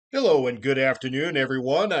Hello and good afternoon,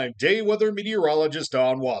 everyone. I'm day weather meteorologist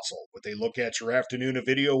Don Watzel with a look at your afternoon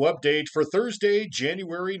video update for Thursday,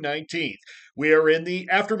 January 19th. We are in the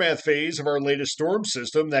aftermath phase of our latest storm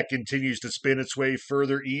system that continues to spin its way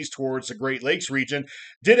further east towards the Great Lakes region.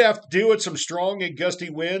 Did have to do with some strong and gusty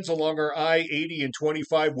winds along our I-80 and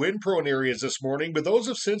 25 wind-prone areas this morning, but those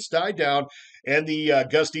have since died down, and the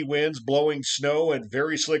gusty winds blowing snow and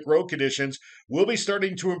very slick road conditions will be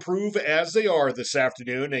starting to improve as they are this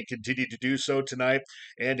afternoon and continue to do so tonight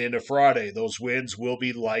and into Friday. Those winds will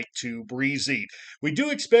be light to breezy. We do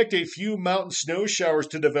expect a few mountain snow showers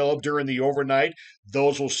to develop during the overnight.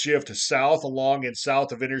 Those will shift south along and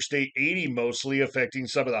south of Interstate 80 mostly, affecting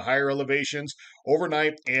some of the higher elevations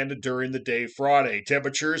overnight and during the day Friday.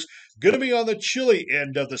 Temperatures going to be on the chilly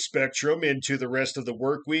end of the spectrum into the rest of the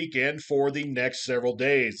work week and for the next several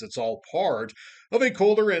days. It's all part of a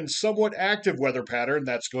colder and somewhat active weather pattern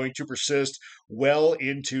that's going to persist well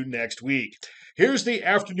into next week. Here's the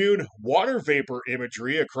afternoon water vapor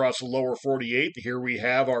imagery across the lower 48. Here we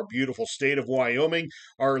have our beautiful state of Wyoming.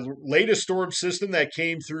 Our latest storm system that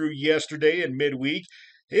came through yesterday and midweek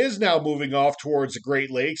is now moving off towards the Great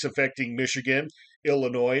Lakes, affecting Michigan,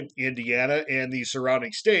 Illinois, Indiana, and the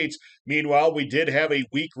surrounding states. Meanwhile, we did have a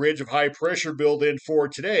weak ridge of high pressure build in for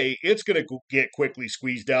today. It's going to get quickly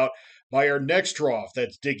squeezed out by our next trough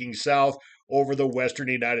that's digging south over the western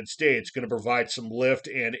United States, going to provide some lift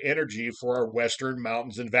and energy for our western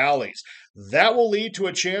mountains and valleys. That will lead to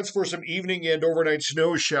a chance for some evening and overnight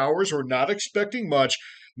snow showers. We're not expecting much.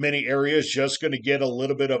 Many areas just going to get a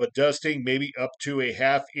little bit of a dusting, maybe up to a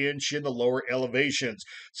half inch in the lower elevations.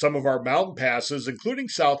 Some of our mountain passes, including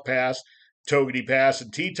South Pass, Togety Pass,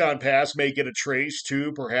 and Teton Pass, may get a trace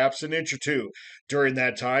to perhaps an inch or two. During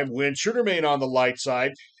that time, wind should remain on the light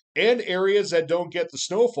side, and areas that don't get the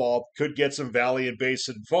snowfall could get some valley and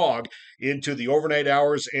basin fog into the overnight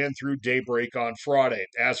hours and through daybreak on Friday.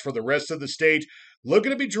 As for the rest of the state,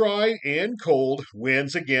 looking to be dry and cold.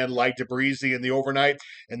 Winds again light to breezy in the overnight,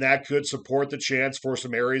 and that could support the chance for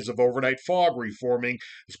some areas of overnight fog reforming,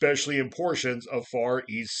 especially in portions of far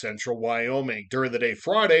east central Wyoming. During the day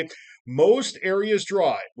Friday, most areas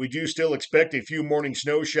dry. We do still expect a few morning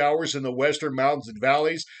snow showers in the western mountains and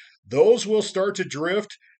valleys. Those will start to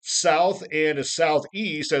drift south and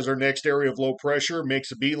southeast as our next area of low pressure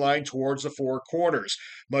makes a beeline towards the Four Corners.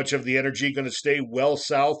 Much of the energy going to stay well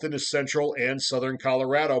south into central and southern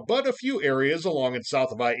Colorado, but a few areas along and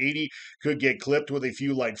south of I-80 could get clipped with a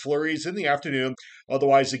few light flurries in the afternoon.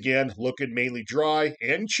 Otherwise, again, looking mainly dry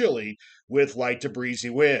and chilly with light to breezy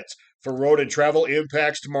winds. For road and travel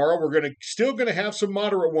impacts tomorrow, we're still going to have some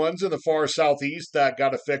moderate ones in the far southeast that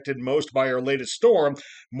got affected most by our latest storm.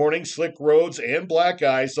 Morning slick roads and black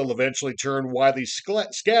ice. They'll eventually turn widely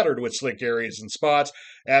scattered with slick areas and spots.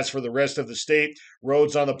 As for the rest of the state,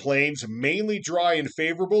 roads on the plains mainly dry and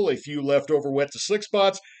favorable. A few leftover wet to slick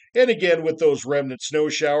spots. And again, with those remnant snow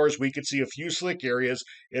showers, we could see a few slick areas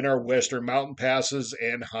in our western mountain passes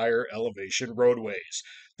and higher elevation roadways.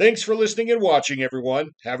 Thanks for listening and watching, everyone.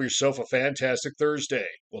 Have yourself a fantastic Thursday.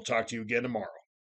 We'll talk to you again tomorrow.